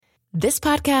This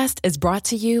podcast is brought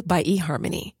to you by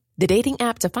eHarmony, the dating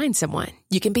app to find someone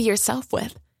you can be yourself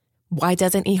with. Why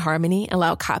doesn't eHarmony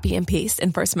allow copy and paste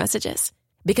in first messages?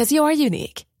 Because you are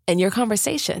unique, and your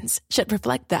conversations should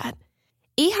reflect that.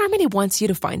 eHarmony wants you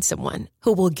to find someone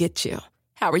who will get you.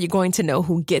 How are you going to know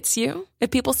who gets you?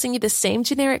 If people send you the same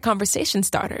generic conversation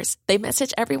starters they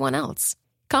message everyone else.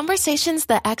 Conversations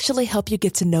that actually help you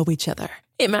get to know each other.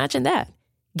 Imagine that.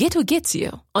 Get who gets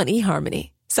you on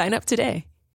eHarmony. Sign up today.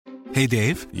 Hey,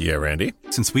 Dave. Yeah, Randy.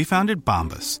 Since we founded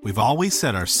Bombas, we've always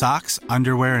said our socks,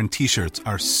 underwear, and T-shirts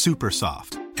are super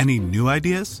soft. Any new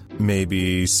ideas?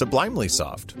 Maybe sublimely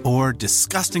soft. Or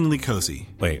disgustingly cozy.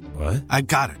 Wait, what? I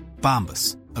got it.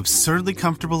 Bombas. Absurdly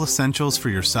comfortable essentials for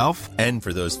yourself and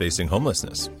for those facing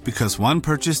homelessness. Because one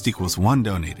purchased equals one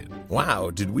donated. Wow,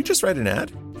 did we just write an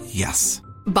ad? Yes.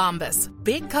 Bombas.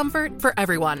 Big comfort for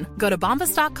everyone. Go to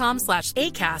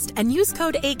bombas.com/ACAST and use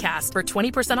code ACAST for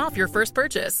 20% off your first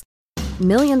purchase.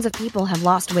 Millions of people have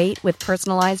lost weight with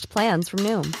personalized plans from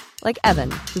Noom. Like Evan,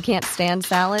 who can't stand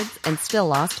salads and still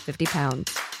lost 50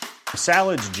 pounds.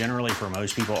 Salads generally for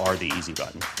most people are the easy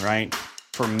button, right?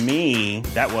 For me,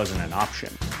 that wasn't an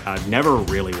option. I never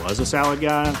really was a salad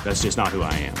guy. That's just not who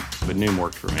I am. But Noom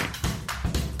worked for me.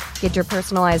 Get your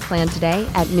personalized plan today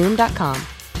at Noom.com.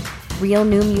 Real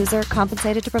Noom user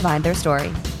compensated to provide their story.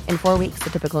 In 4 weeks,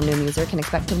 the typical Noom user can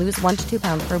expect to lose 1 to 2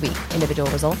 pounds per week. Individual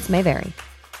results may vary.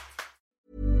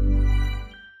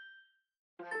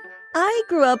 I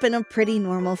grew up in a pretty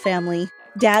normal family.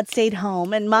 Dad stayed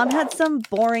home and Mom had some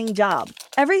boring job.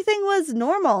 Everything was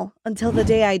normal until the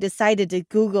day I decided to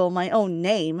Google my own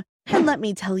name. And let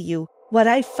me tell you, what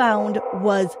I found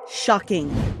was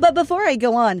shocking. But before I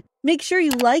go on, make sure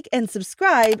you like and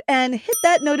subscribe and hit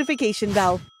that notification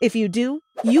bell. If you do,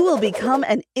 you will become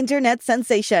an internet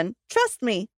sensation. Trust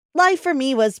me. Life for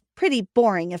me was pretty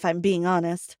boring, if I'm being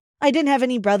honest. I didn't have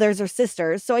any brothers or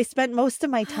sisters, so I spent most of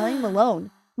my time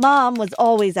alone. Mom was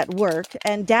always at work,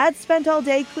 and Dad spent all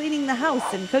day cleaning the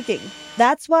house and cooking.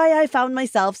 That's why I found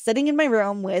myself sitting in my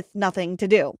room with nothing to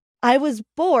do. I was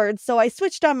bored, so I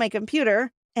switched on my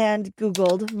computer and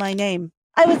Googled my name.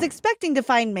 I was expecting to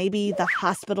find maybe the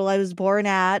hospital I was born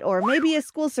at, or maybe a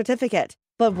school certificate.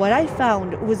 But what I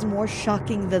found was more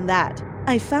shocking than that.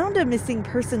 I found a missing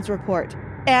persons report,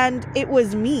 and it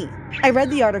was me. I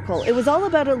read the article. It was all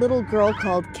about a little girl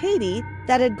called Katie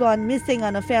that had gone missing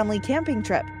on a family camping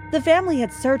trip. The family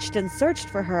had searched and searched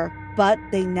for her, but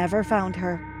they never found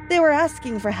her. They were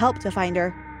asking for help to find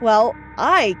her. Well,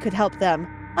 I could help them.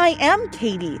 I am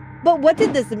Katie. But what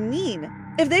did this mean?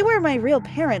 If they were my real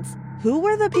parents, who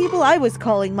were the people I was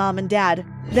calling Mom and Dad?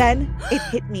 Then it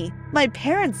hit me. My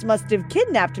parents must have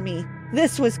kidnapped me.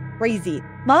 This was crazy.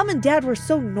 Mom and Dad were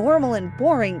so normal and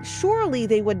boring. Surely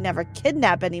they would never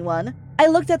kidnap anyone. I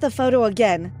looked at the photo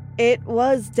again. It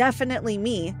was definitely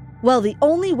me. Well, the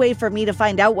only way for me to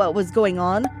find out what was going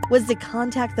on was to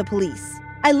contact the police.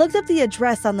 I looked up the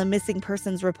address on the missing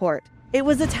persons report. It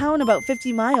was a town about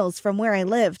 50 miles from where I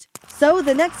lived. So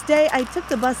the next day, I took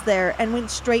the bus there and went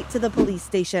straight to the police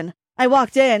station. I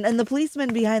walked in, and the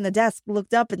policeman behind the desk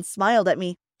looked up and smiled at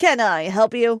me. "Can I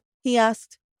help you?" he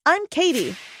asked. "I'm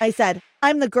Katie," I said.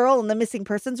 "I'm the girl in the missing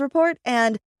persons report,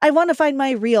 and I want to find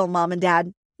my real mom and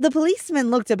dad." The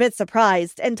policeman looked a bit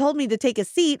surprised and told me to take a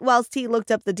seat whilst he looked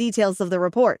up the details of the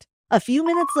report. A few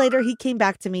minutes later, he came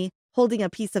back to me, holding a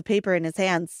piece of paper in his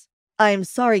hands. "I'm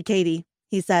sorry, Katie,"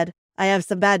 he said. "I have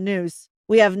some bad news.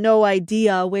 We have no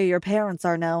idea where your parents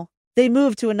are now. They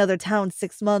moved to another town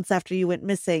 6 months after you went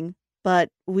missing, but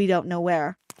we don't know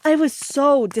where." I was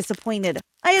so disappointed.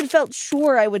 I had felt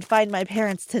sure I would find my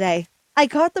parents today. I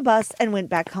caught the bus and went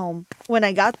back home. When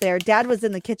I got there, Dad was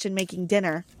in the kitchen making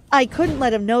dinner. I couldn't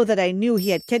let him know that I knew he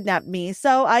had kidnapped me,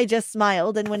 so I just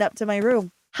smiled and went up to my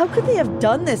room. How could they have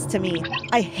done this to me?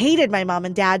 I hated my mom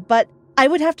and dad, but I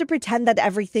would have to pretend that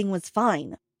everything was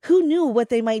fine. Who knew what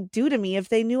they might do to me if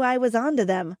they knew I was onto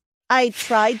them? I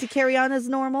tried to carry on as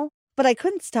normal, but I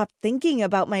couldn't stop thinking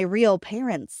about my real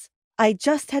parents. I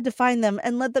just had to find them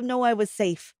and let them know I was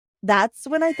safe. That's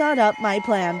when I thought up my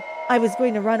plan. I was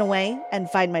going to run away and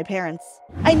find my parents.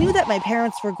 I knew that my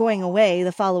parents were going away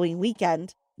the following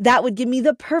weekend. That would give me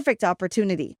the perfect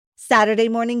opportunity. Saturday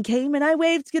morning came and I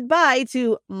waved goodbye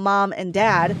to Mom and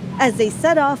Dad as they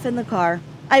set off in the car.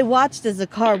 I watched as the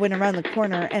car went around the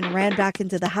corner and ran back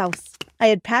into the house. I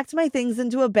had packed my things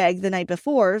into a bag the night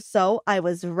before, so I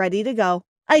was ready to go.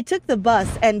 I took the bus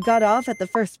and got off at the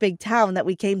first big town that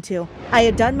we came to. I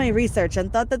had done my research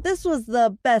and thought that this was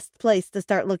the best place to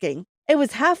start looking. It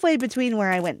was halfway between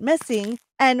where I went missing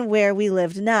and where we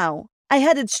lived now. I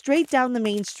headed straight down the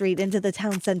main street into the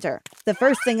town center. The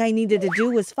first thing I needed to do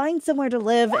was find somewhere to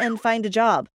live and find a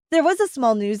job. There was a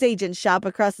small newsagent shop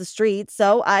across the street,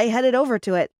 so I headed over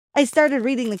to it. I started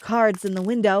reading the cards in the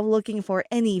window, looking for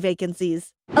any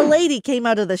vacancies. A lady came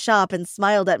out of the shop and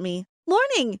smiled at me.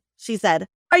 "Morning," she said.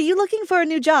 "Are you looking for a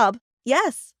new job?"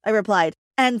 "Yes," I replied,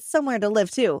 "and somewhere to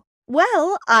live too."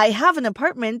 "Well, I have an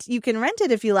apartment. You can rent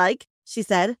it if you like," she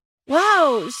said.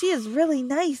 Wow, she is really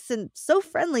nice and so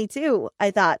friendly too,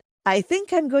 I thought. I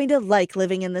think I'm going to like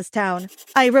living in this town.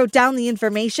 I wrote down the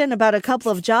information about a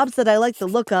couple of jobs that I liked the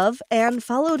look of and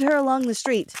followed her along the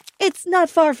street. "It's not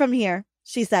far from here,"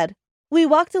 she said. We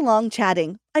walked along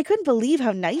chatting. I couldn't believe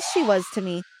how nice she was to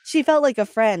me. She felt like a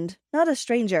friend, not a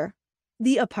stranger.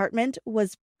 The apartment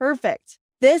was perfect.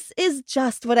 "This is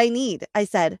just what I need," I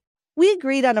said. We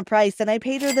agreed on a price and I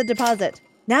paid her the deposit.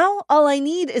 Now all I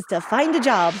need is to find a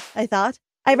job, I thought.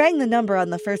 I rang the number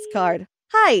on the first card.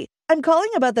 "Hi, I'm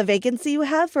calling about the vacancy you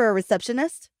have for a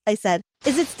receptionist," I said.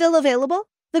 "Is it still available?"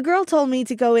 The girl told me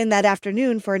to go in that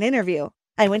afternoon for an interview.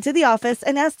 I went to the office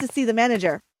and asked to see the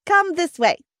manager. "Come this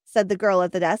way," said the girl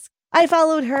at the desk. I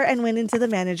followed her and went into the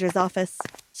manager's office.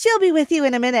 "She'll be with you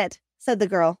in a minute," said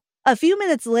the girl. A few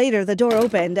minutes later, the door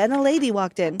opened and a lady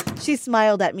walked in. She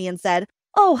smiled at me and said,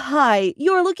 "Oh, hi,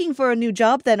 you're looking for a new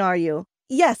job then, are you?"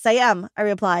 "Yes, I am," I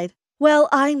replied. "Well,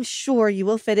 I'm sure you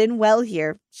will fit in well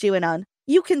here," she went on.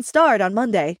 "You can start on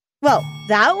Monday." Well,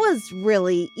 that was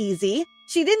really easy.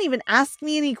 She didn't even ask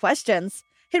me any questions.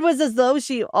 It was as though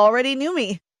she already knew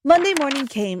me. Monday morning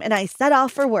came and I set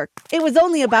off for work. It was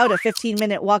only about a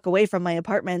 15-minute walk away from my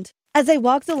apartment. As I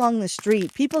walked along the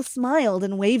street, people smiled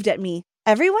and waved at me.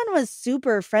 Everyone was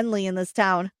super friendly in this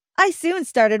town. I soon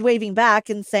started waving back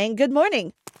and saying good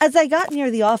morning. As I got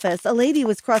near the office, a lady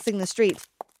was crossing the street.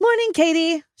 "Morning,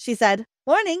 Katie," she said.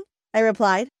 "Morning," I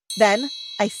replied. Then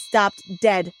I stopped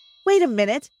dead. Wait a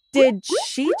minute. Did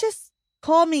she just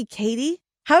call me Katie?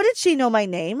 How did she know my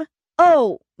name?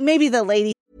 Oh, maybe the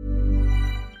lady.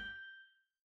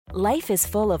 Life is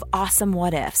full of awesome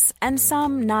what-ifs, and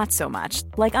some not so much,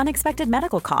 like unexpected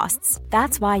medical costs.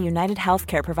 That's why United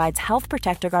Healthcare provides Health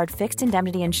Protector Guard fixed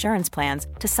indemnity insurance plans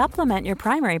to supplement your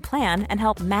primary plan and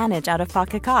help manage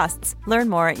out-of-pocket costs. Learn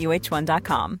more at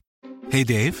uh1.com. Hey,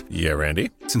 Dave. Yeah,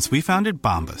 Randy. Since we founded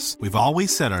Bombas, we've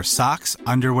always said our socks,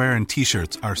 underwear, and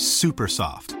T-shirts are super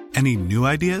soft. Any new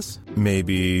ideas?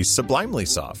 Maybe sublimely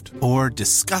soft. Or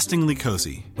disgustingly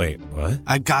cozy? Wait, what?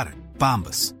 I got it.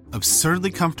 Bombas.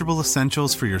 Absurdly comfortable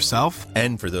essentials for yourself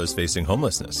And for those facing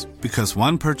homelessness. because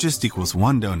one purchased equals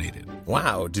one donated.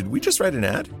 Wow, did we just write an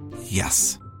ad?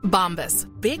 Yes. Bombas.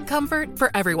 Big comfort for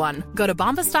everyone. Go to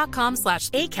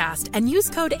bombas.com/ACAST and use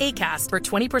code ACAST for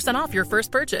 20% off your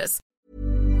first purchase.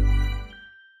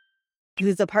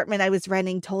 Whose apartment I was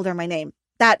renting told her my name.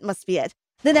 That must be it.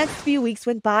 The next few weeks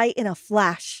went by in a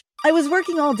flash. I was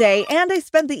working all day and I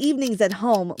spent the evenings at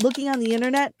home looking on the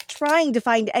internet, trying to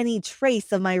find any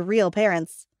trace of my real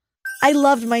parents. I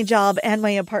loved my job and my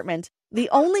apartment. The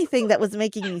only thing that was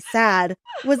making me sad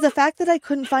was the fact that I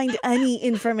couldn't find any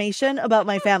information about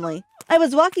my family. I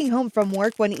was walking home from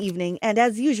work one evening and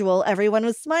as usual, everyone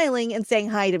was smiling and saying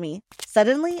hi to me.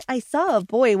 Suddenly, I saw a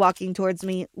boy walking towards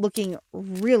me, looking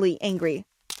really angry.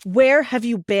 "Where have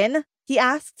you been?" he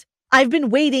asked. "I've been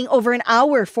waiting over an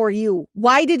hour for you.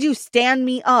 Why did you stand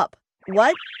me up?"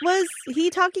 What was he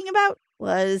talking about?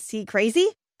 Was he crazy?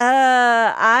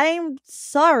 I'm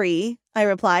sorry, I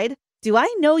replied. "Do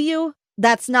I know you?"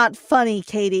 "That's not funny,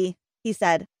 Katie," he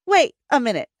said. "Wait a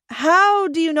minute. How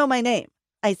do you know my name?"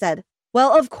 I said.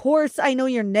 "Well, of course I know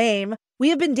your name. We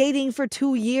have been dating for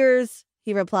 2 years,"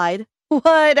 he replied.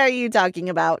 "What are you talking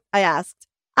about?" I asked.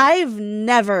 "I've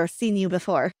never seen you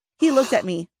before." He looked at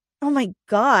me. "Oh my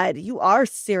God, you are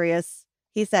serious,"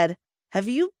 he said. "Have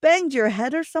you banged your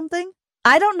head or something?"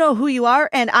 "I don't know who you are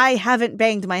and I haven't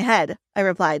banged my head," I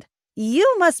replied. "You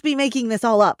must be making this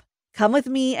all up. Come with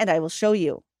me and I will show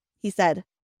you," he said.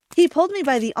 He pulled me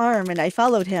by the arm and I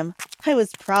followed him. I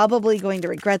was probably going to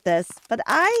regret this, but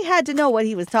I had to know what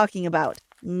he was talking about.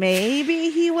 Maybe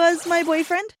he was my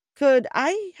boyfriend? Could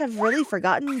I have really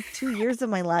forgotten 2 years of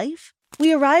my life?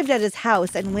 We arrived at his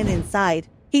house and went inside.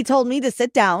 He told me to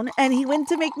sit down and he went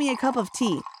to make me a cup of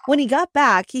tea. When he got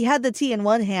back, he had the tea in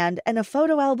one hand and a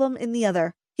photo album in the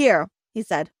other. "Here," he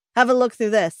said, "have a look through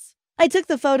this." I took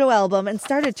the photo album and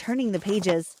started turning the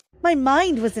pages. My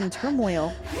mind was in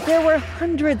turmoil. There were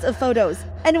hundreds of photos,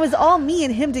 and it was all me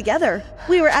and him together.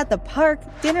 We were at the park,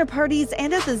 dinner parties,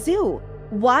 and at the zoo.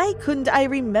 Why couldn't I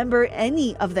remember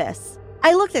any of this?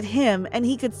 I looked at him, and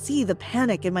he could see the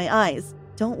panic in my eyes.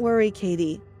 "Don't worry,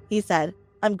 Katie," he said.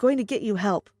 "I'm going to get you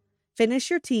help.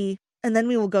 Finish your tea, and then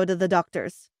we will go to the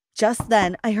doctor's." Just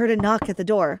then, I heard a knock at the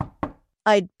door.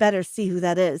 "I'd better see who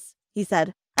that is," he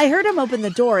said. I heard him open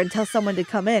the door and tell someone to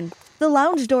come in. The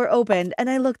lounge door opened and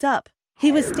I looked up.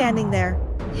 He was standing there.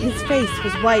 His face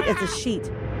was white as a sheet.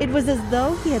 It was as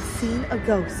though he had seen a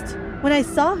ghost. When I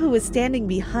saw who was standing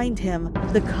behind him,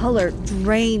 the color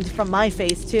drained from my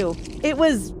face too. It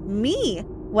was me.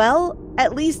 Well,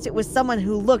 at least it was someone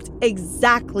who looked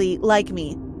exactly like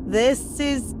me. "This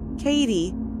is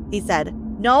Katie," he said.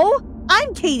 "No,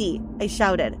 I'm Katie," I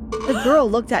shouted. The girl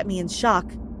looked at me in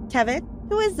shock. "Kevin,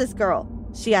 who is this girl?"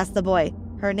 she asked the boy.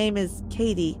 "Her name is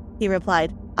Katie," he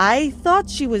replied. "I thought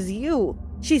she was you."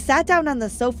 She sat down on the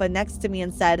sofa next to me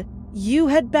and said, "You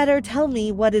had better tell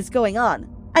me what is going on."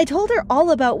 I told her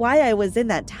all about why I was in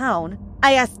that town.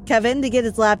 I asked Kevin to get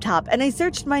his laptop and I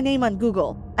searched my name on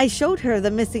Google. I showed her the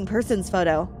missing persons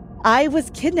photo. "I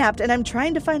was kidnapped and I'm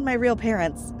trying to find my real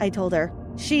parents," I told her.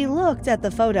 She looked at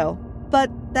the photo.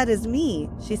 "But that is me,"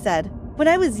 she said. "When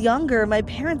I was younger, my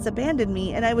parents abandoned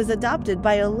me and I was adopted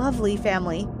by a lovely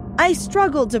family." I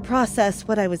struggled to process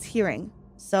what I was hearing.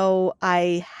 So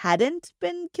I hadn't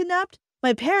been kidnapped?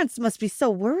 My parents must be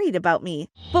so worried about me.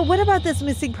 But what about this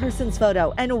missing persons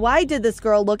photo? And why did this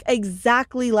girl look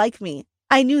exactly like me?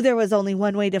 I knew there was only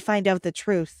one way to find out the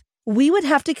truth. We would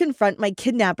have to confront my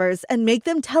kidnappers and make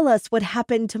them tell us what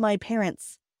happened to my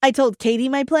parents. I told Katie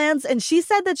my plans and she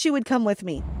said that she would come with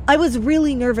me. I was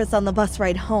really nervous on the bus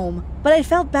ride home, but I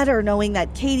felt better knowing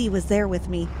that Katie was there with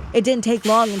me. It didn't take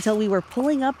long until we were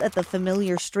pulling up at the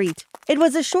familiar street. It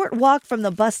was a short walk from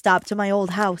the bus stop to my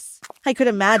old house. I could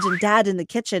imagine Dad in the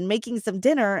kitchen making some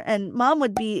dinner and Mom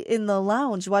would be in the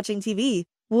lounge watching TV.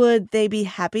 Would they be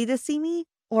happy to see me?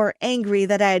 Or angry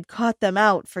that I had caught them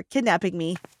out for kidnapping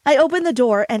me? I opened the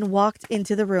door and walked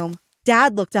into the room.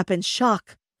 Dad looked up in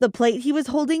shock. The plate he was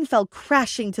holding fell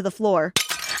crashing to the floor.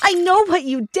 "I know what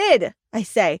you did," I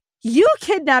say. "You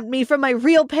kidnapped me from my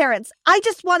real parents. I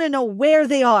just want to know where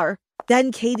they are."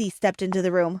 Then Katie stepped into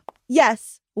the room.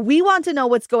 "Yes, we want to know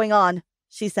what's going on,"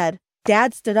 she said.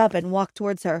 Dad stood up and walked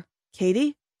towards her.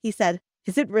 "Katie," he said,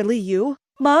 "is it really you?"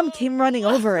 Mom came running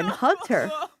over and hugged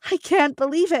her. "I can't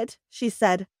believe it," she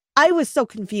said. I was so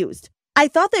confused. I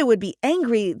thought they would be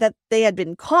angry that they had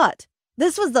been caught.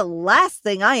 This was the last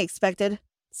thing I expected.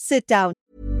 "Sit down."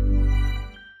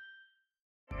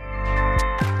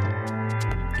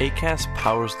 Acast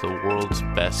powers the world's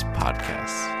best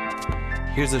podcasts.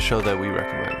 Here's a show that we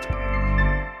recommend.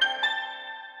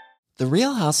 The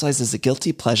Real Housewives is a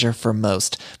guilty pleasure for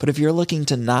most, but if you're looking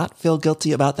to not feel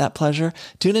guilty about that pleasure,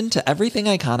 tune in to Everything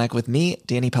Iconic with me,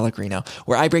 Danny Pellegrino,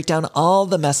 where I break down all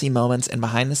the messy moments and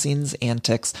behind-the-scenes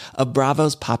antics of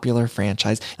Bravo's popular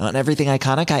franchise. And on Everything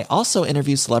Iconic, I also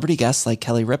interview celebrity guests like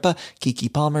Kelly Ripa,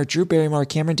 Keke Palmer, Drew Barrymore,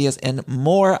 Cameron Diaz, and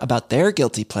more about their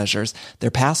guilty pleasures, their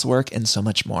past work, and so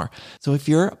much more. So if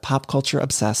you're pop culture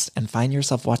obsessed and find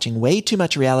yourself watching way too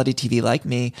much reality TV like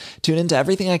me, tune into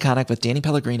Everything Iconic with Danny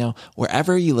Pellegrino,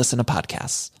 wherever you listen to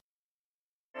podcasts.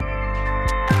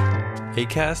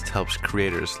 Acast helps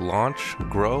creators launch,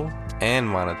 grow, and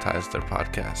monetize their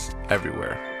podcasts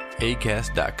everywhere.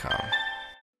 Acast.com.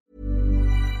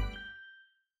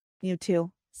 "You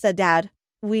two," said Dad.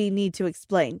 "We need to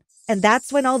explain." And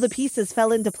that's when all the pieces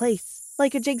fell into place,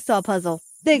 like a jigsaw puzzle.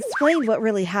 They explained what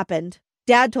really happened.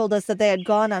 Dad told us that they had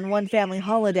gone on one family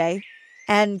holiday,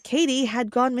 and Katie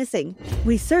had gone missing.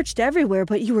 "We searched everywhere,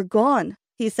 but you were gone,"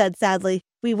 he said sadly.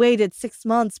 "We waited 6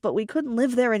 months, but we couldn't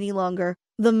live there any longer.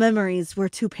 The memories were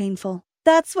too painful.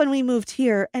 That's when we moved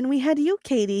here, and we had you,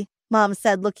 Katie," Mom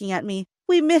said, looking at me.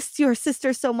 "We missed your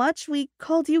sister so much, we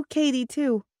called you Katie,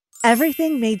 too."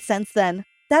 Everything made sense then.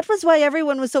 That was why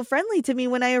everyone was so friendly to me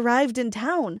when I arrived in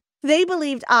town. They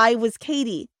believed I was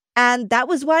Katie, and that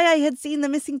was why I had seen the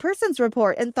missing persons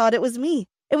report and thought it was me.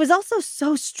 It was also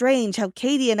so strange how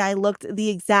Katie and I looked the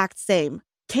exact same.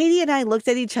 Katie and I looked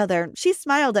at each other. She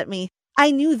smiled at me.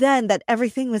 I knew then that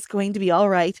everything was going to be all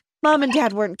right. Mom and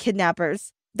Dad weren't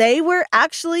kidnappers. They were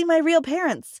actually my real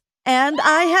parents. And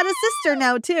I had a sister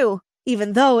now, too,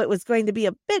 even though it was going to be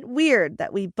a bit weird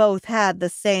that we both had the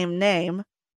same name.